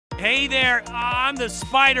Hey there, I'm the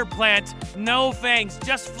spider plant. No fangs,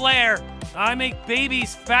 just flair. I make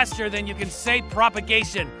babies faster than you can say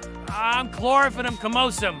propagation. I'm Chlorophytum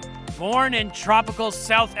comosum, born in tropical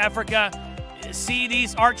South Africa. See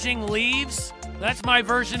these arching leaves? That's my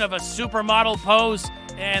version of a supermodel pose.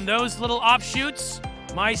 And those little offshoots?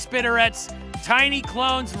 My spinnerets, tiny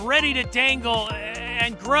clones ready to dangle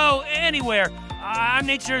and grow anywhere. I'm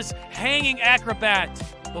nature's hanging acrobat.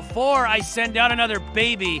 Before I send out another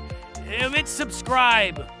baby, hit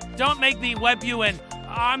subscribe. Don't make me web you in.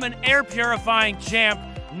 I'm an air-purifying champ.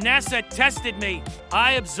 NASA tested me.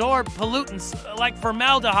 I absorb pollutants like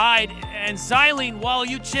formaldehyde and xylene while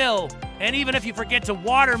you chill. And even if you forget to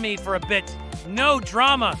water me for a bit, no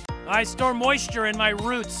drama. I store moisture in my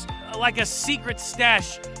roots like a secret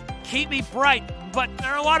stash. Keep me bright, but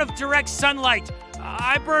there are a lot of direct sunlight.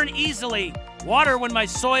 I burn easily. Water when my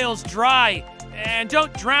soil's dry. And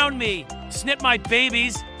don't drown me. Snip my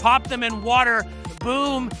babies, pop them in water.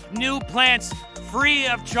 Boom, new plants, free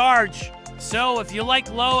of charge. So if you like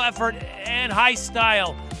low effort and high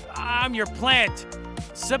style, I'm your plant.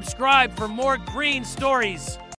 Subscribe for more green stories.